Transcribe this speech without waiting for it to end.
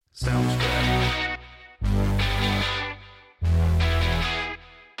Sounds good.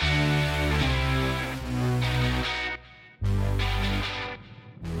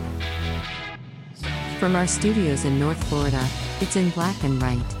 From our studios in North Florida, it's In Black and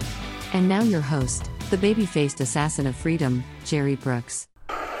Right. And now your host, the baby-faced assassin of freedom, Jerry Brooks.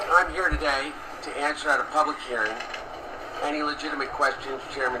 I'm here today to answer at a public hearing any legitimate questions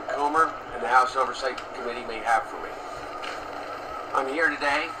Chairman Comer and the House Oversight Committee may have for me. I'm here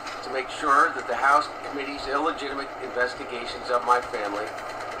today to make sure that the House Committee's illegitimate investigations of my family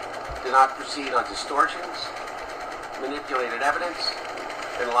do not proceed on distortions, manipulated evidence,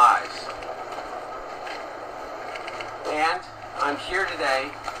 and lies. And I'm here today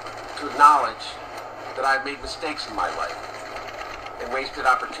to acknowledge that I've made mistakes in my life and wasted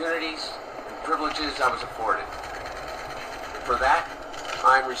opportunities and privileges I was afforded. For that,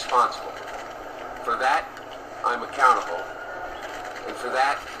 I'm responsible. For that, I'm accountable. And for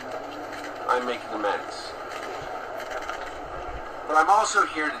that, I'm making amends. But I'm also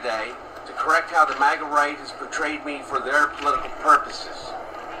here today to correct how the MAGA right has portrayed me for their political purposes.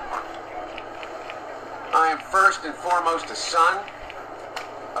 I am first and foremost a son,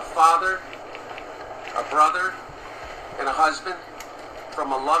 a father, a brother, and a husband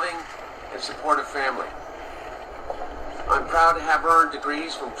from a loving and supportive family. I'm proud to have earned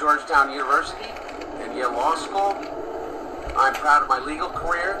degrees from Georgetown University and Yale Law School. I'm proud of my legal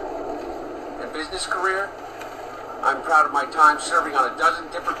career and business career. I'm proud of my time serving on a dozen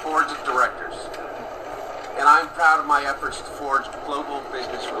different boards of directors. And I'm proud of my efforts to forge global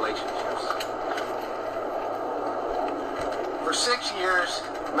business relationships. For 6 years,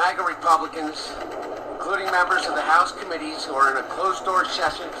 MAGA Republicans, including members of the House committees who are in a closed-door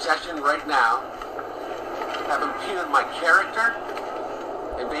session right now, have impugned my character,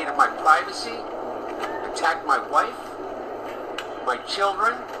 invaded my privacy, attacked my wife, my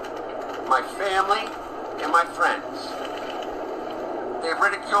children, my family, and my friends. They have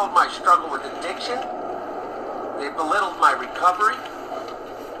ridiculed my struggle with addiction, they have belittled my recovery,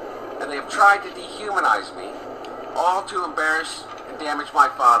 and they have tried to dehumanize me, all to embarrass and damage my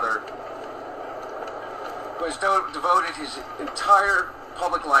father, who has devoted his entire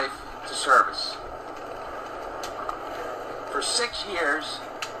public life to service. For 6 years,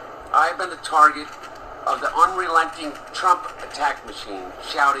 I have been the target of the unrelenting Trump attack machine,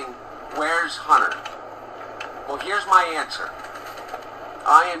 shouting, "Where's Hunter?" Well, here's my answer.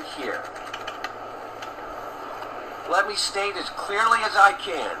 I am here. Let me state as clearly as I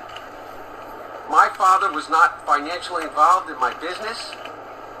can. My father was not financially involved in my business,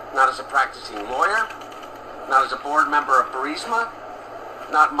 not as a practicing lawyer, not as a board member of Burisma,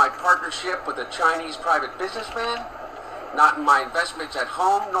 not in my partnership with a Chinese private businessman, not in my investments at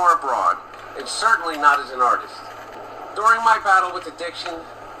home nor abroad, and certainly not as an artist. During my battle with addiction,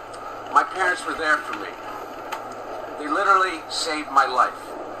 my parents were there for me. They literally saved my life.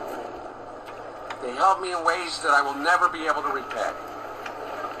 They helped me in ways that I will never be able to repay.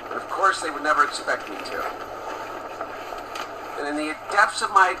 And of course, they would never expect me to. And in the depths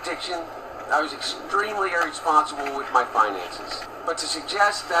of my addiction, I was extremely irresponsible with my finances. But to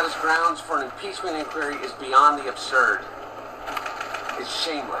suggest that as grounds for an impeachment inquiry is beyond the absurd. It's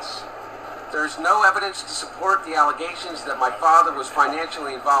shameless. There is no evidence to support the allegations that my father was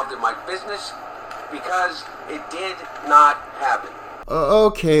financially involved in my business because it did not happen.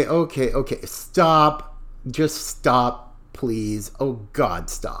 Okay. Stop. Just stop, please. Oh, God,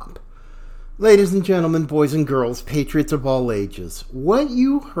 stop. Ladies and gentlemen, boys and girls, patriots of all ages, what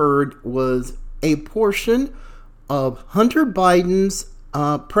you heard was a portion of Hunter Biden's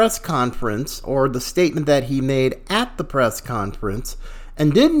press conference, or the statement that he made at the press conference,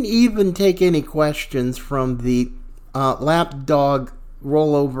 and didn't even take any questions from the lapdog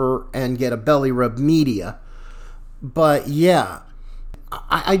rollover and get a belly rub media. But yeah,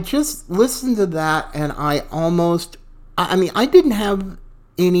 I just listened to that and I didn't have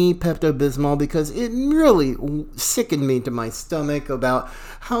any Pepto-Bismol because it really sickened me to my stomach about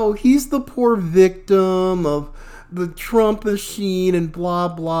how he's the poor victim of the Trump machine and blah,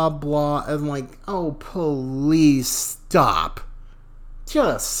 blah, blah. I'm like, oh, please stop.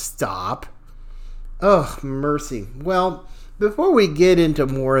 Just stop. Oh, mercy. Well, before we get into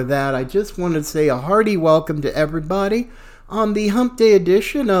more of that, I just want to say a hearty welcome to everybody on the Hump Day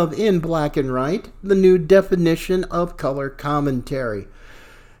edition of In Black and Right, the new definition of color commentary.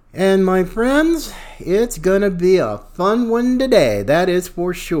 And my friends, it's going to be a fun one today, that is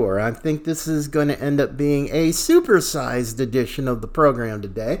for sure. I think this is going to end up being a supersized edition of the program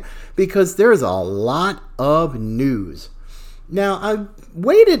today because there's a lot of news. Now, I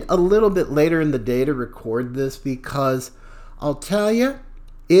waited a little bit later in the day to record this because I'll tell you,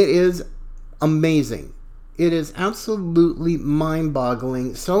 It is amazing. It is absolutely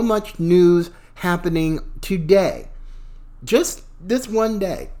mind-boggling. So much news happening today. Just this one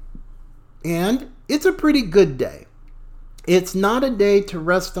day. And it's a pretty good day. It's not a day to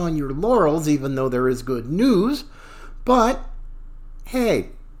rest on your laurels, even though there is good news. But,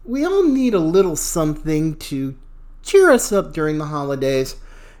 hey, we all need a little something to cheer us up during the holidays.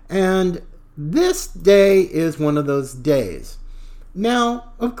 And this day is one of those days.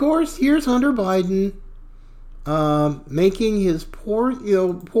 Now, of course, here's Hunter Biden making his poor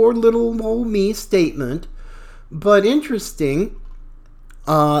little old me statement. But interesting,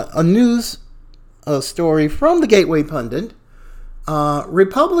 a news story from the Gateway Pundit.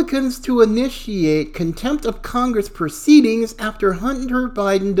 Republicans to initiate contempt of Congress proceedings after Hunter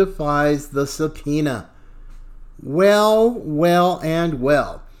Biden defies the subpoena. Well.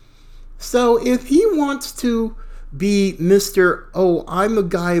 So if he wants to be Mr. Oh, I'm a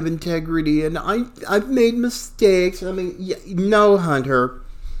guy of integrity and I've made mistakes. I mean, no, Hunter.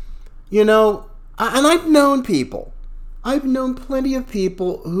 You know, and I've known people. I've known plenty of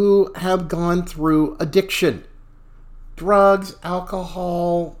people who have gone through addiction. Drugs,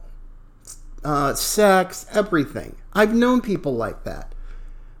 alcohol, sex, everything. I've known people like that.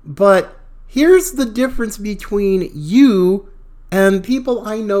 But here's the difference between you and people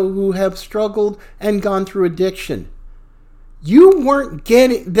I know who have struggled and gone through addiction.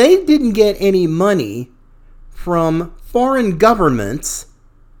 They didn't get any money from foreign governments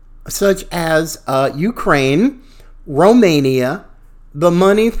such as Ukraine, Romania, the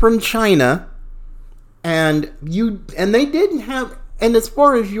money from China, and they didn't have, and as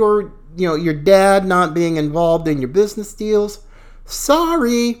far as your dad not being involved in your business deals,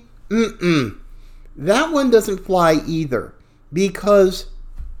 sorry, that one doesn't fly either. Because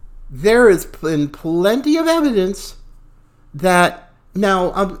there has been plenty of evidence that,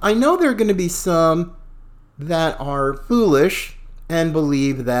 now, I know there are going to be some that are foolish and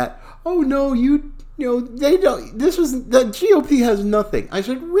believe that, oh no, they don't, the GOP has nothing. I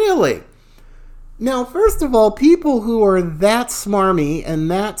said, really? Now, first of all, people who are that smarmy and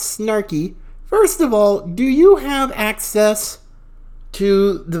that snarky, first of all, do you have access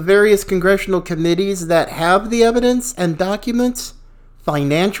to the various congressional committees that have the evidence and documents,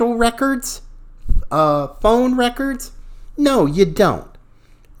 financial records, phone records? No, you don't.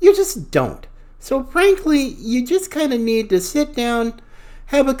 You just don't. So frankly, you just kind of need to sit down,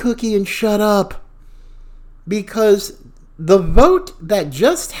 have a cookie, and shut up. Because the vote that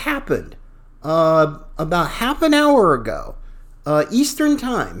just happened about half an hour ago, Eastern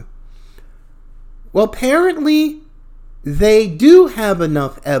Time, well, apparently they do have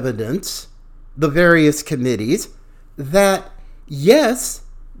enough evidence, the various committees, that yes,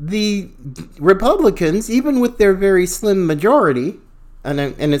 the Republicans, even with their very slim majority, and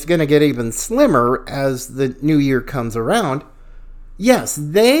it's going to get even slimmer as the new year comes around, yes,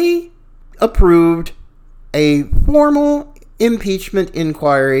 they approved a formal impeachment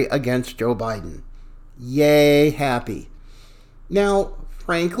inquiry against Joe Biden. Yay, happy. Now,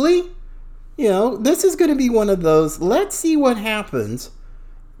 frankly, this is going to be one of those, let's see what happens.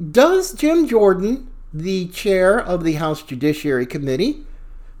 Does Jim Jordan, the chair of the House Judiciary Committee,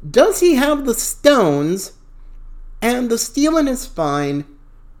 does he have the stones and the steel in his spine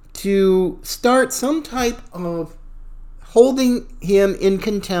to start some type of holding him in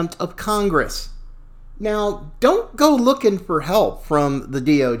contempt of Congress? Now, don't go looking for help from the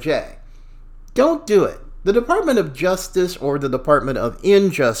DOJ. Don't do it. The Department of Justice or the Department of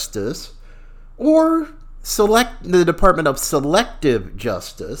Injustice or the Department of Selective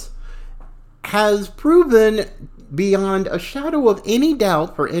Justice has proven beyond a shadow of any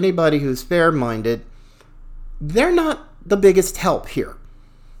doubt for anybody who's fair-minded, they're not the biggest help here.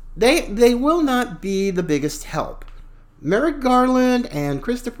 They will not be the biggest help. Merrick Garland and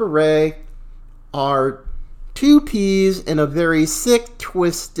Christopher Wray are two peas in a very sick,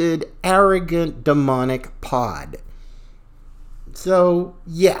 twisted, arrogant, demonic pod. So,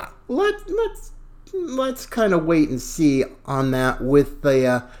 yeah, let's kind of wait and see on that with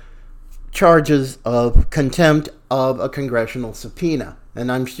the charges of contempt of a congressional subpoena.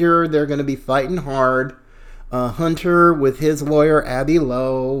 And I'm sure they're going to be fighting hard. Hunter with his lawyer, Abby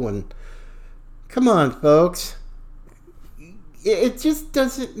Lowe, and come on, folks. It just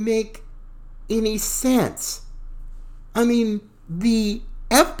doesn't make any sense. I mean, the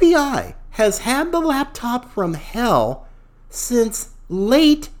FBI has had the laptop from hell since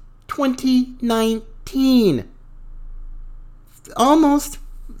late 2019. Almost,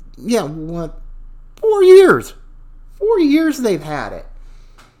 4 years. 4 years they've had it.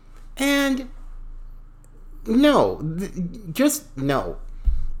 And no.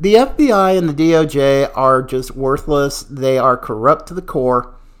 The FBI and the DOJ are just worthless. They are corrupt to the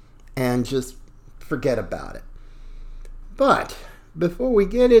core, and just forget about it. But before we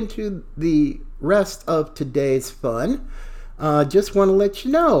get into the rest of today's fun, just want to let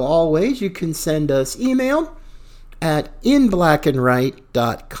you know, always, you can send us email at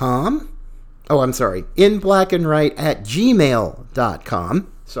inblackandwhite.com. Oh, I'm sorry,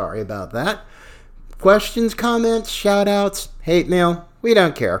 inblackandwhite@gmail.com. Sorry about that. Questions, comments, shout-outs, hate mail, we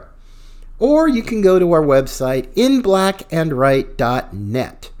don't care. Or you can go to our website,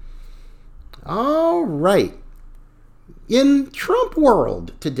 inblackandwhite.net. All right. In Trump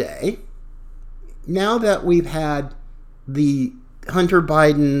world today, now that we've had the Hunter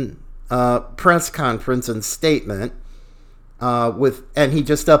Biden press conference and statement, and he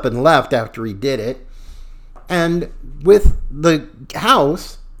just up and left after he did it, and with the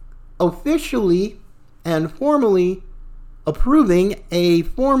House officially and formally approving a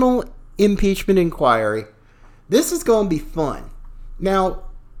formal impeachment inquiry, this is going to be fun. Now,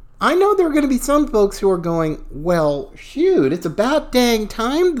 I know there are going to be some folks who are going, well, shoot, it's about dang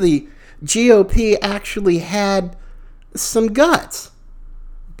time the GOP actually had some guts.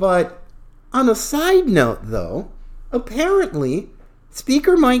 But on a side note, though, apparently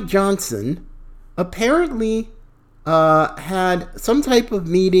Speaker Mike Johnson apparently had some type of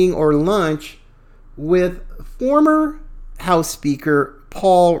meeting or lunch with former House Speaker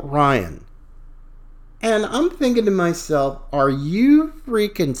Paul Ryan. And I'm thinking to myself, are you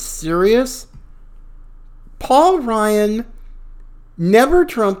freaking serious? Paul Ryan, never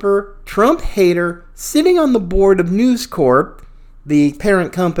Trumper, Trump hater, sitting on the board of News Corp, the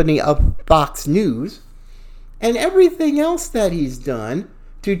parent company of Fox News, and everything else that he's done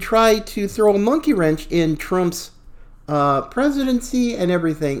to try to throw a monkey wrench in Trump's presidency and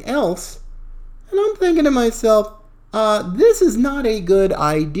everything else. And I'm thinking to myself, this is not a good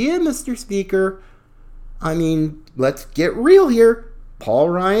idea, Mr. Speaker. I mean, let's get real here. Paul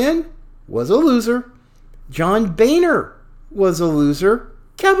Ryan was a loser. John Boehner was a loser.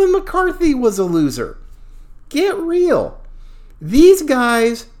 Kevin McCarthy was a loser. Get real. These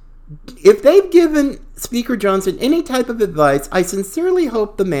guys, if they've given Speaker Johnson any type of advice, I sincerely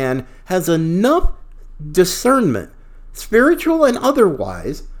hope the man has enough discernment, spiritual and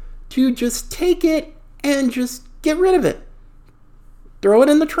otherwise, to just take it and just get rid of it. Throw it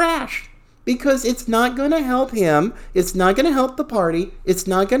in the trash. Because it's not going to help him. It's not going to help the party. It's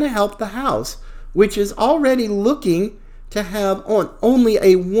not going to help the House, which is already looking to have only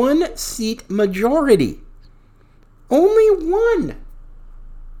a one-seat majority. Only one.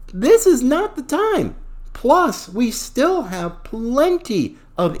 This is not the time. Plus, we still have plenty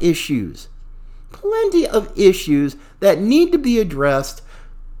of issues. Plenty of issues that need to be addressed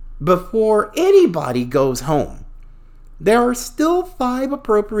before anybody goes home. There are still 5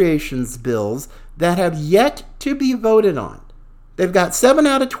 appropriations bills that have yet to be voted on. They've got 7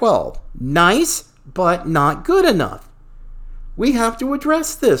 out of 12. Nice, but not good enough. We have to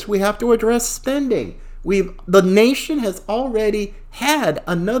address this. We have to address spending. The nation has already had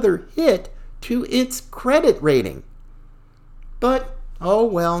another hit to its credit rating. But, oh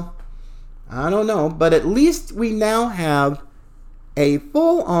well, I don't know. But at least we now have a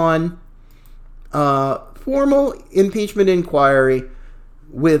full-on formal impeachment inquiry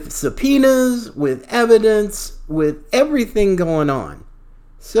with subpoenas, with evidence, with everything going on.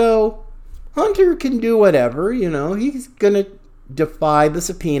 So Hunter can do whatever, he's going to defy the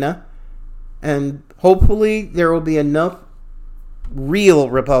subpoena, and hopefully there will be enough real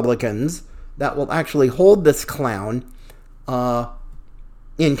Republicans that will actually hold this clown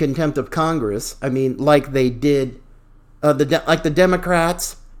in contempt of Congress. I mean, like they did, like the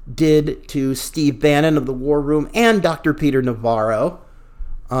Democrats did to Steve Bannon of the War Room and Dr. Peter Navarro,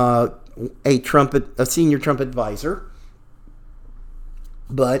 a senior Trump advisor.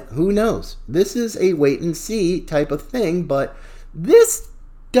 But who knows? This is a wait and see type of thing, but this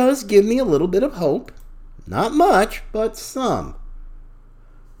does give me a little bit of hope. Not much, but some.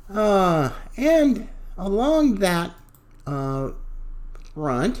 And along that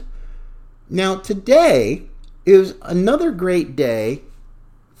front, now today is another great day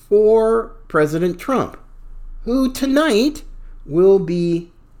for President Trump, who tonight will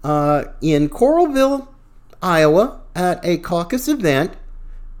be in Coralville, Iowa, at a caucus event,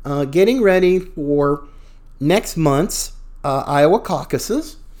 getting ready for next month's Iowa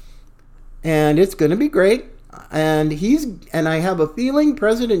caucuses, and it's going to be great. And I have a feeling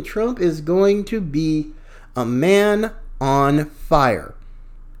President Trump is going to be a man on fire.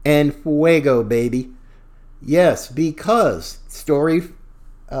 And fuego, baby. Yes, because story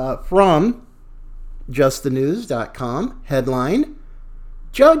from justthenews.com, headline,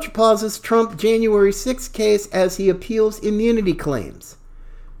 Judge pauses Trump January 6th case as he appeals immunity claims.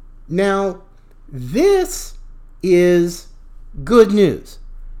 Now, this is good news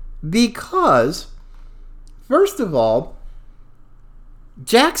because, first of all,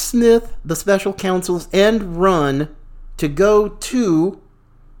 Jack Smith, the special counsel's end run to go to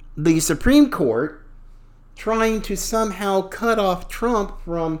the Supreme Court, trying to somehow cut off Trump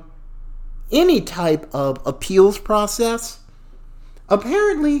from any type of appeals process,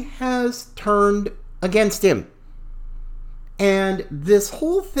 apparently has turned against him. And this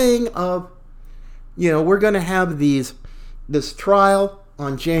whole thing of, we're going to have this trial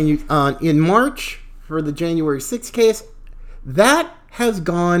in March for the January 6th case, that has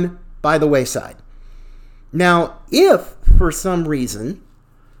gone by the wayside. Now, if for some reason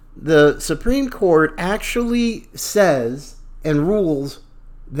the Supreme Court actually says and rules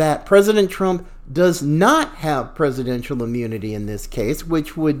that President Trump does not have presidential immunity in this case,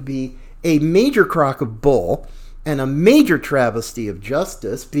 which would be a major crock of bull and a major travesty of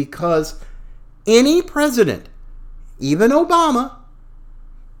justice, because any president, even Obama,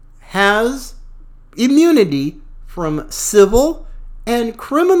 has immunity from civil and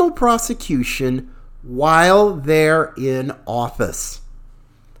criminal prosecution while they're in office.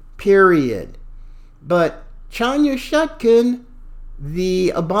 Period. But Chanya Shutkin,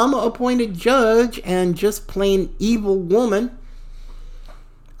 the Obama-appointed judge and just plain evil woman,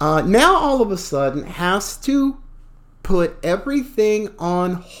 now all of a sudden has to put everything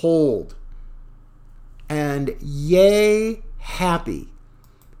on hold. And yay happy.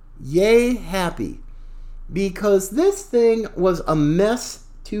 Yay happy. Because this thing was a mess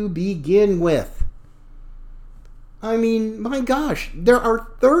to begin with. I mean, my gosh, there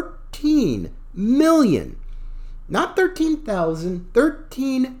are 13 million, not 13,000,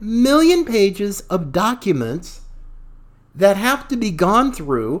 13 million pages of documents that have to be gone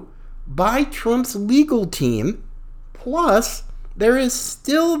through by Trump's legal team. Plus, there is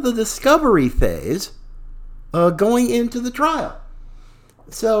still the discovery phase going into the trial.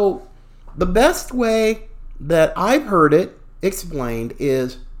 So, the best way that I've heard it explained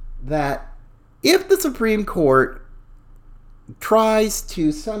is that if the Supreme Court tries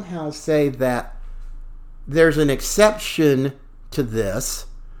to somehow say that there's an exception to this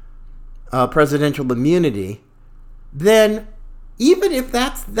presidential immunity, then even if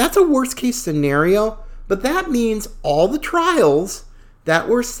that's a worst case scenario, but that means all the trials that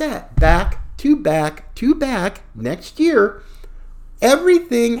were set back to back next year,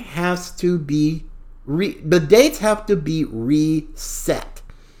 everything has to be the dates have to be reset.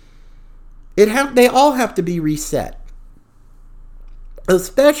 They all have to be reset.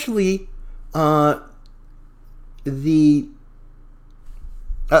 Especially the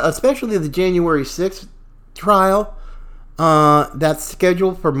January 6th trial that's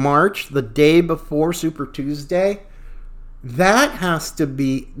scheduled for March, the day before Super Tuesday. They have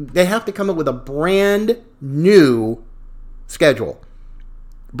to come up with a brand new schedule.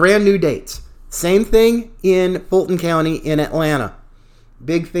 Brand new dates. Same thing in Fulton County in Atlanta.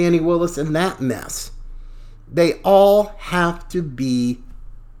 Big Fani Willis and that mess. They all have to be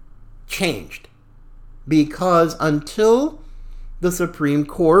changed. Because until the Supreme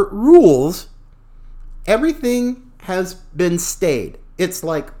Court rules, everything has been stayed. It's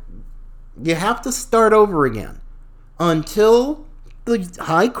like you have to start over again until the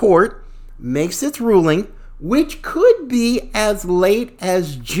High Court makes its ruling, which could be as late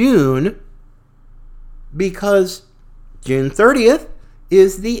as June, because June 30th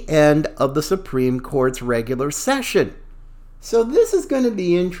is the end of the Supreme Court's regular session. So this is going to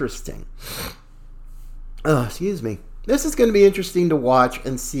be interesting. This is going to be interesting to watch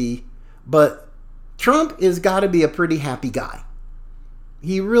and see. But Trump has got to be a pretty happy guy.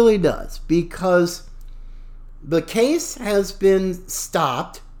 He really does. Because the case has been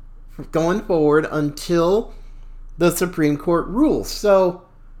stopped going forward until the Supreme Court rules. So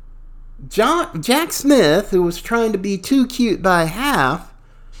Jack Smith, who was trying to be too cute by half,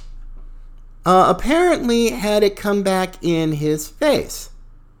 apparently had it come back in his face.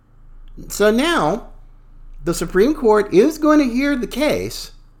 So now, the Supreme Court is going to hear the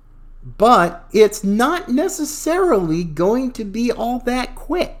case, but it's not necessarily going to be all that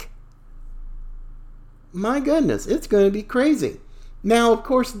quick. My goodness, it's going to be crazy. Now, of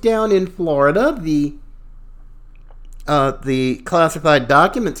course, down in Florida, the classified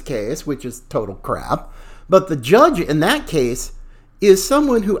documents case, which is total crap, but the judge in that case is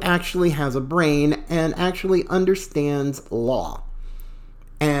someone who actually has a brain and actually understands law.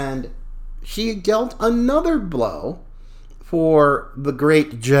 And she dealt another blow for the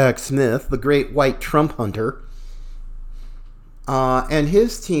great Jack Smith, the great white Trump hunter, and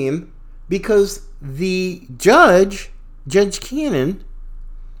his team, because the Judge Cannon,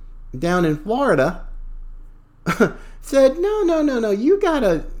 down in Florida, said, no, you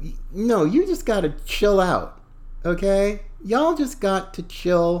just gotta chill out, okay? Y'all just got to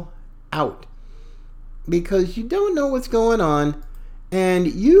chill out, because you don't know what's going on, and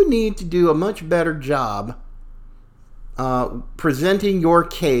you need to do a much better job presenting your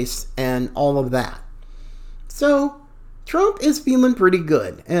case and all of that. So Trump is feeling pretty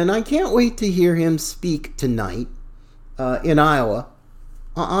good, and I can't wait to hear him speak tonight in Iowa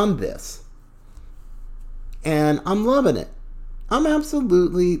on this. And I'm loving it. I'm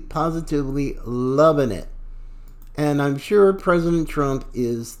absolutely, positively loving it. And I'm sure President Trump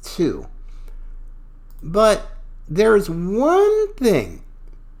is too. But there's one thing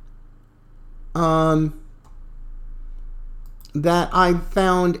that I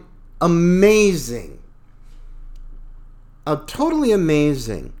found amazing. Totally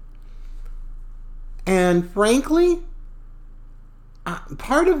amazing. And frankly,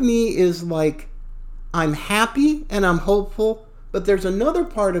 part of me is like, I'm happy and I'm hopeful, but there's another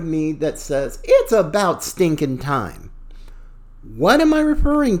part of me that says, it's about stinking time. What am I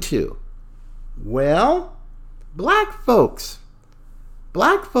referring to? Well, black folks.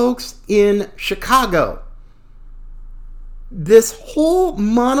 Black folks in Chicago. This whole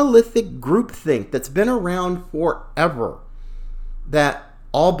monolithic groupthink that's been around forever, that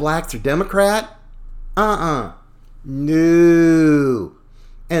all blacks are Democrat? No.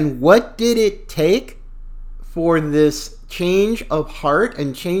 And what did it take for this change of heart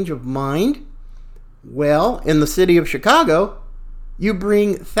and change of mind? Well, in the city of Chicago, you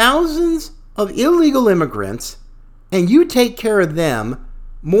bring thousands of illegal immigrants and you take care of them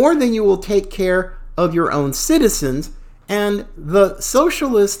more than you will take care of your own citizens. And the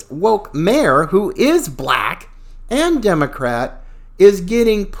socialist woke mayor, who is black and Democrat, is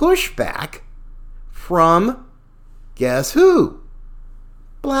getting pushback from, guess who?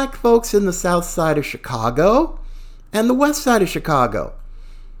 Black folks in the south side of Chicago and the west side of Chicago.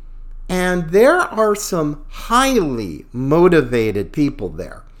 And there are some highly motivated people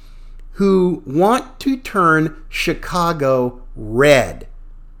there who want to turn Chicago red.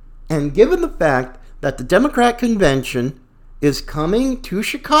 And given the fact that the Democrat convention is coming to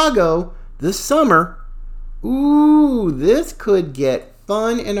Chicago this summer, this could get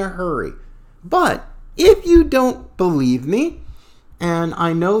fun in a hurry. But if you don't believe me, and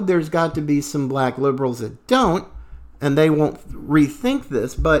I know there's got to be some black liberals that don't, and they won't rethink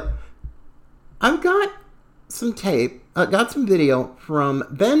this, but I've got some tape, got some video from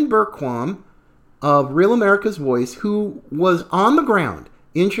Ben Bergquam of Real America's Voice, who was on the ground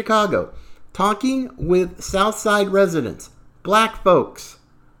in Chicago talking with Southside residents, black folks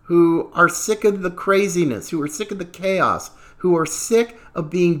who are sick of the craziness, who are sick of the chaos, who are sick of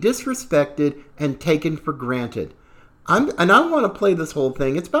being disrespected and taken for granted. I want to play this whole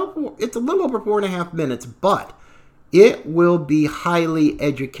thing. It's a little over 4.5 minutes, but it will be highly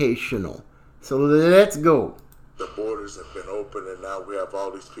educational. So let's go. The borders have been open, and now we have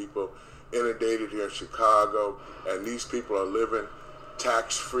all these people inundated here in Chicago, and these people are living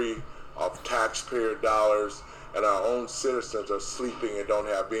tax-free off taxpayer dollars, and our own citizens are sleeping and don't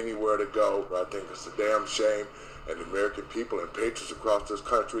have anywhere to go. I think it's a damn shame, and the American people and patriots across this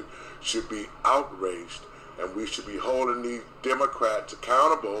country should be outraged, and we should be holding these Democrats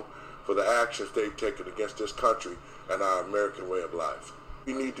accountable for the actions they've taken against this country and our American way of life.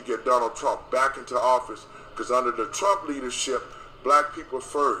 We need to get Donald Trump back into office, because under the Trump leadership, black people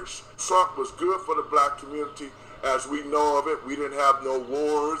flourished. Trump was good for the black community as we know of it. We didn't have no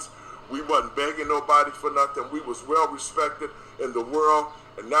wars. We wasn't begging nobody for nothing. We was well respected in the world,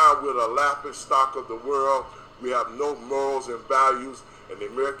 and now we're the laughing stock of the world. We have no morals and values, and the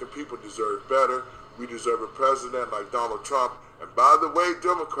American people deserve better. We deserve a president like Donald Trump. And by the way,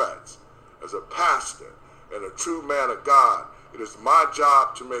 Democrats, as a pastor and a true man of God, it is my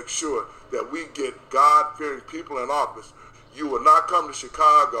job to make sure that we get God-fearing people in office. You will not come to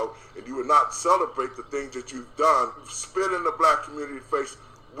Chicago and you will not celebrate the things that you've done. Spit in the black community face.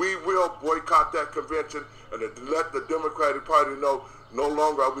 We will boycott that convention and let the Democratic Party know no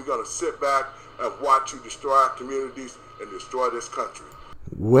longer are we going to sit back and watch you destroy our communities and destroy this country.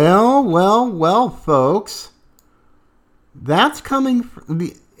 Well, folks. That's coming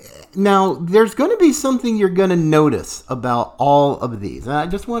from... Now, there's going to be something you're going to notice about all of these. And I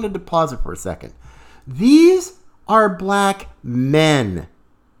just wanted to pause it for a second. These are black men.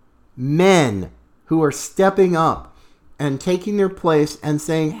 Men who are stepping up and taking their place and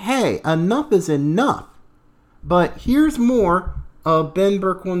saying, hey, enough is enough. But here's more of Ben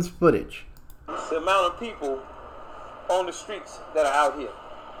Bergquam's footage. The amount of people on the streets that are out here.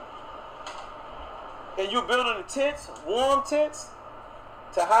 And you're building the tents, warm tents,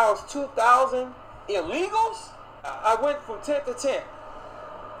 to house 2,000 illegals? I went from tent to tent.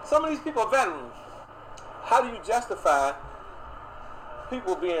 Some of these people are veterans. How do you justify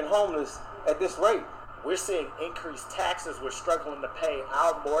people being homeless at this rate? We're seeing increased taxes. We're struggling to pay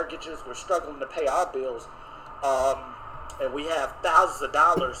our mortgages. We're struggling to pay our bills. And we have thousands of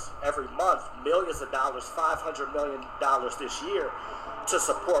dollars every month, millions of dollars, $500 million this year to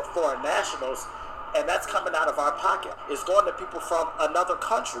support foreign nationals. And that's coming out of our pocket. It's going to people from another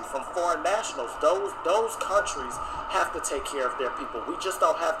country, from foreign nationals. Those countries have to take care of their people. We just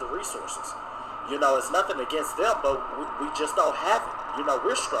don't have the resources. You know, it's nothing against them, but we just don't have it. You know,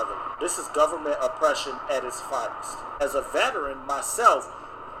 we're struggling. This is government oppression at its finest. As a veteran myself,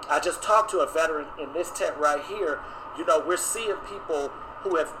 I just talked to a veteran in this tent right here. You know, we're seeing people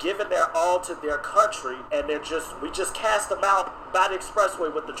who have given their all to their country, and we just cast them out by the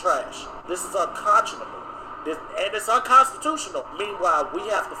expressway with the trash. This is unconscionable, and it's unconstitutional. Meanwhile, we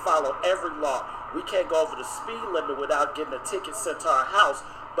have to follow every law. We can't go over the speed limit without getting a ticket sent to our house,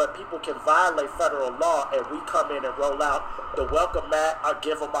 but people can violate federal law, and we come in and roll out the welcome mat,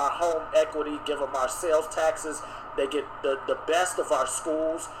 give them our home equity, give them our sales taxes. They get the best of our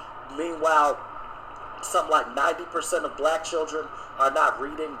schools. Meanwhile, something like 90% of black children are not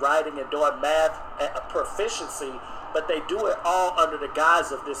reading, writing, and doing math proficiency, but they do it all under the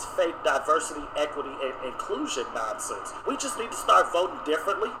guise of this fake diversity, equity, and inclusion nonsense. We just need to start voting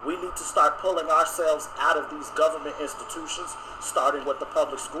differently. We need to start pulling ourselves out of these government institutions, starting with the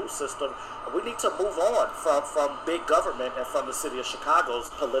public school system. We need to move on from big government and from the city of Chicago's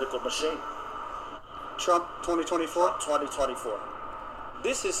political machine. Trump 2024? 2024.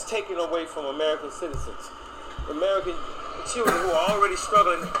 This is taken away from American citizens, American children who are already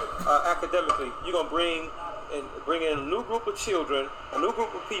struggling academically. You're going to bring in a new group of children, a new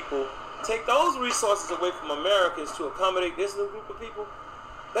group of people, take those resources away from Americans to accommodate this new group of people.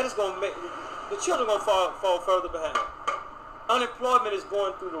 That is going to make the children going to fall further behind. Unemployment is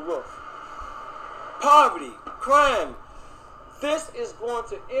going through the roof. Poverty, crime. This is going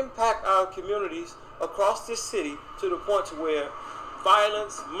to impact our communities across this city to the point to where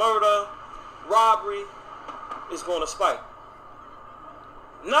violence, murder, robbery is going to spike.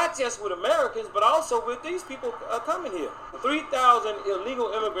 Not just with Americans, but also with these people coming here. 3,000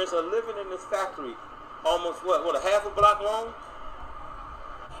 illegal immigrants are living in this factory, almost what a half a block long?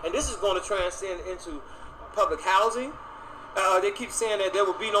 And this is going to transcend into public housing. They keep saying that there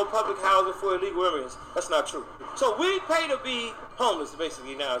will be no public housing for illegal immigrants. That's not true. So we pay to be homeless,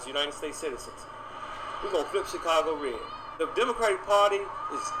 basically, now as United States citizens. We're going to flip Chicago red. The Democratic Party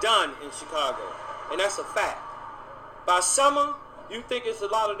is done in Chicago, and that's a fact. By summer, you think it's a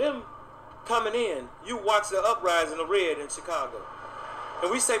lot of them coming in. You watch the uprising of red in Chicago.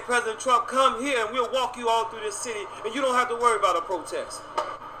 And we say, President Trump, come here and we'll walk you all through this city, and you don't have to worry about a protest.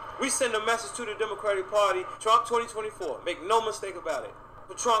 We send a message to the Democratic Party, Trump 2024. Make no mistake about it.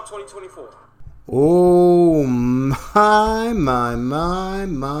 For Trump 2024. Oh, my.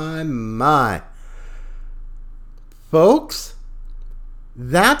 Folks,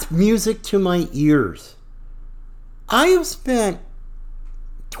 that's music to my ears. I have spent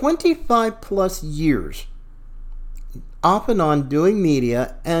 25 plus years off and on doing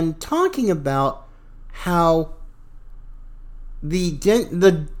media and talking about how the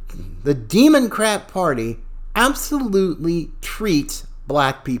Democrat Party absolutely treats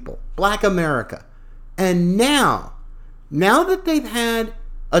black people, black America. And now that they've had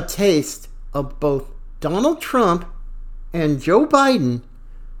a taste of both Donald Trump and Joe Biden,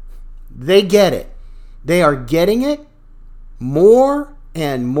 they get it. They are getting it more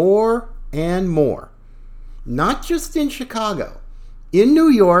and more and more. Not just in Chicago, in New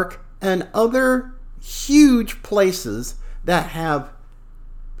York and other huge places that have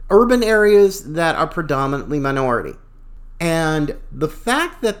urban areas that are predominantly minority. And the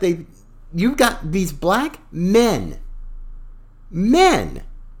fact that you've got these black men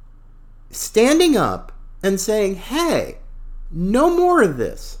standing up and saying, hey, no more of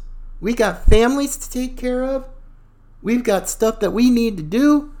this. We got families to take care of. We've got stuff that we need to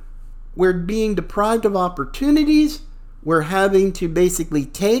do. We're being deprived of opportunities. We're having to basically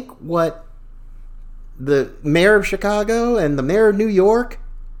take what the mayor of Chicago and the mayor of New York,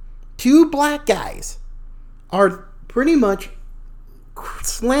 two black guys, are pretty much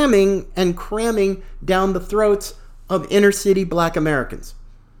slamming and cramming down the throats of inner city black Americans.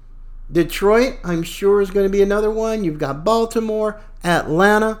 Detroit, I'm sure, is going to be another one. You've got Baltimore,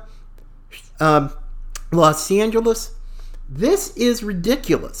 Atlanta, Los Angeles. This is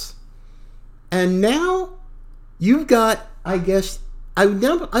ridiculous. And now you've got, I guess, I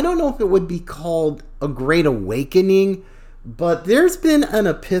don't know if it would be called a great awakening, but there's been an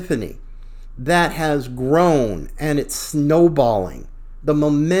epiphany that has grown and it's snowballing. The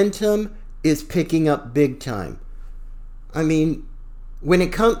momentum is picking up big time. I mean, when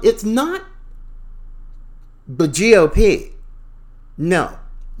it comes, it's not the GOP. No.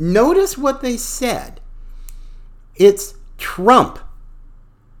 Notice what they said. It's Trump.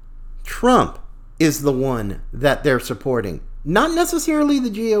 Trump is the one that they're supporting, not necessarily the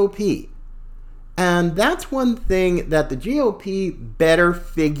GOP. And that's one thing that the GOP better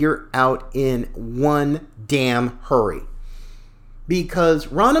figure out in one damn hurry. Because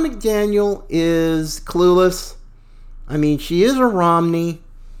Ronna McDaniel is clueless. I mean, she is a Romney,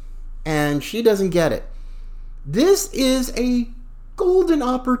 and she doesn't get it. This is a golden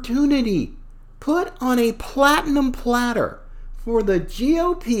opportunity put on a platinum platter for the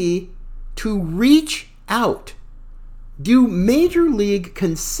GOP to reach out, do major league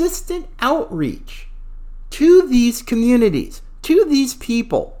consistent outreach to these communities, to these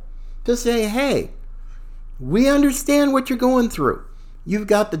people, to say, hey, we understand what you're going through. You've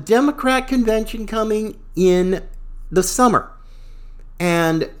got the Democrat convention coming in the summer,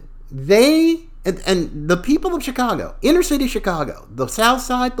 and the people of Chicago, inner city Chicago, the south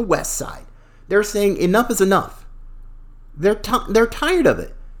side, the west side, they're saying enough is enough. They're tired of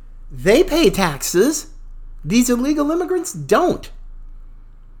it. They pay taxes. These illegal immigrants don't.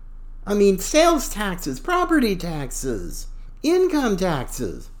 I mean, sales taxes, property taxes, income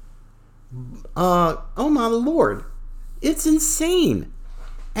taxes. Oh my Lord. It's insane.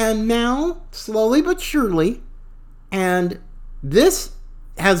 And now, slowly but surely, and this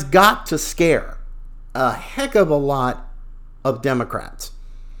has got to scare a heck of a lot of Democrats.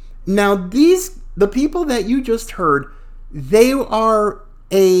 Now, the people that you just heard, they are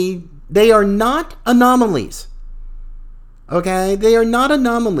not anomalies. Okay? They are not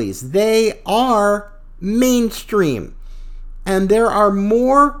anomalies. They are mainstream. And there are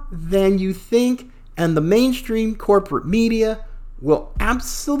more than you think, and the mainstream corporate media will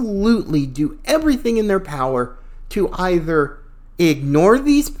absolutely do everything in their power to either ignore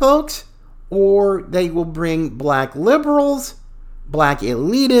these folks, or they will bring black liberals, black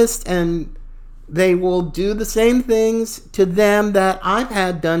elitists, and they will do the same things to them that I've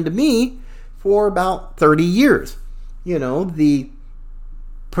had done to me for about 30 years. You know, the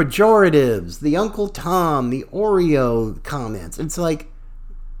pejoratives, the Uncle Tom, the Oreo comments. It's like,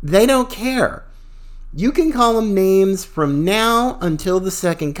 they don't care. You can call them names from now until the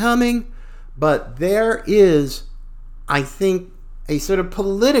second coming, but there is, I think, a sort of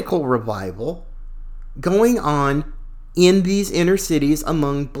political revival going on in these inner cities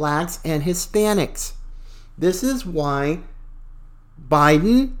among blacks and Hispanics. This is why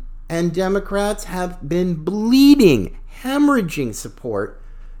Biden and Democrats have been bleeding, hemorrhaging support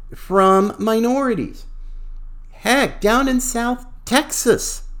from minorities. Heck, down in South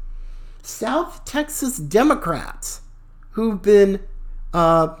Texas Democrats who've been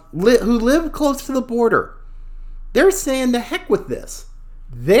who live close to the border, they're saying to heck with this.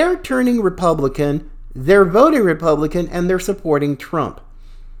 They're turning Republican, they're voting Republican, and they're supporting Trump.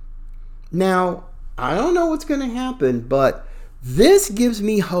 Now, I don't know what's going to happen, but this gives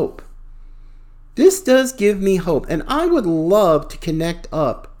me hope. This does give me hope, and I would love to connect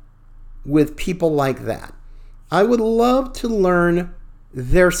up with people like that. I would love to learn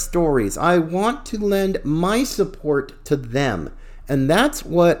their stories. I want to lend my support to them, and that's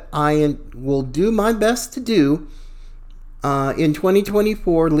what I will do my best to do in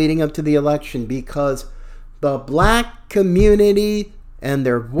 2024 leading up to the election, because the black community and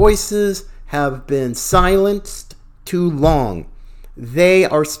their voices have been silenced too long. They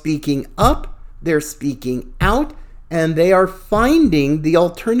are speaking up, they're speaking out, and they are finding the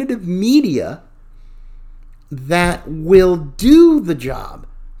alternative media that will do the job.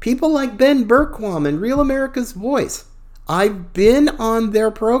 People like Ben Bergquam and Real America's Voice. I've been on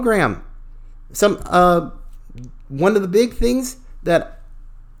their program. One of the big things that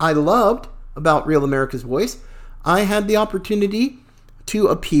I loved about Real America's Voice, I had the opportunity to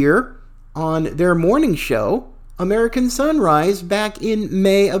appear on their morning show, American Sunrise, back in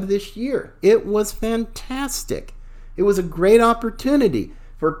May of this year. It was fantastic. It was a great opportunity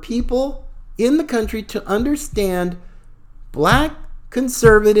for people in the country to understand black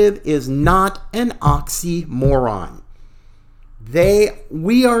conservative is not an oxymoron.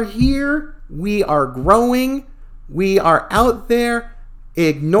 We are here, we are growing, we are out there.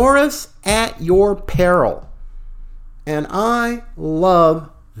 Ignore us at your peril. And I love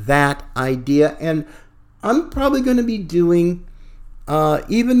that idea. And I'm probably going to be doing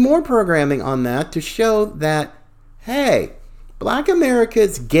even more programming on that to show that hey, Black America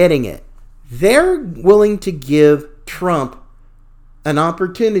is getting it. They're willing to give Trump an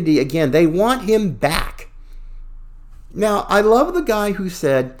opportunity again. They want him back. Now, I love the guy who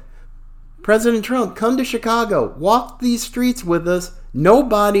said, President Trump, come to Chicago, walk these streets with us.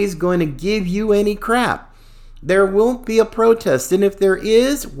 Nobody's going to give you any crap. There won't be a protest. And if there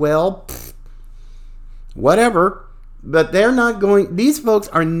is, well, whatever. But these folks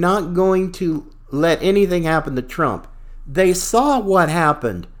are not going to let anything happen to Trump. They saw what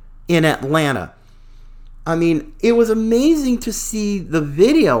happened in Atlanta. I mean, it was amazing to see the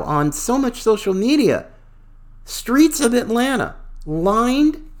video on so much social media. Streets of Atlanta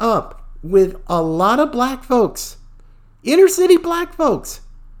lined up with a lot of black folks, inner city black folks,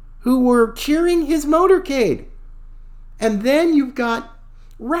 who were cheering his motorcade. And then you've got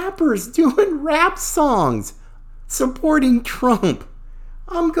rappers doing rap songs supporting Trump.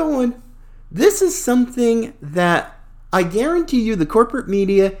 I'm going, this is something that I guarantee you the corporate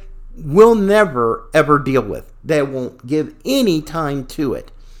media will never, ever deal with. They won't give any time to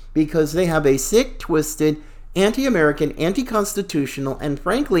it because they have a sick, twisted, anti-American, anti-constitutional, and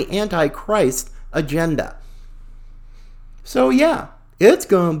frankly, anti-Christ agenda. So yeah, it's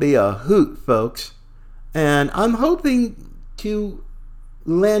going to be a hoot, folks. And I'm hoping to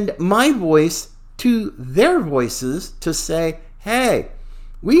lend my voice to their voices to say, hey,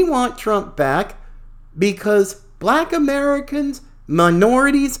 we want Trump back because Black Americans,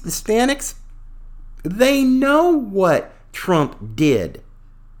 minorities, Hispanics, they know what Trump did.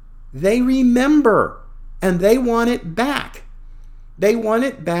 They remember. And they want it back. They want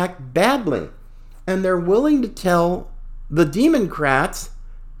it back badly. And they're willing to tell the Democrats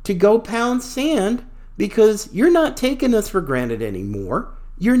to go pound sand because you're not taking us for granted anymore.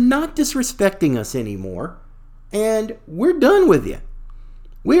 You're not disrespecting us anymore. And we're done with you.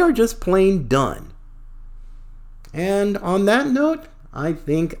 We are just plain done. And on that note, I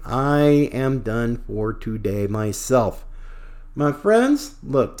think I am done for today myself. My friends,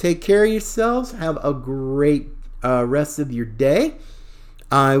 look, take care of yourselves. Have a great rest of your day.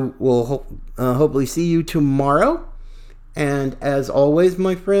 I will hopefully see you tomorrow. And as always,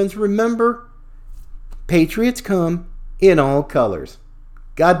 my friends, remember, Patriots come in all colors.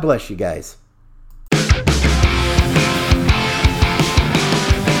 God bless you guys.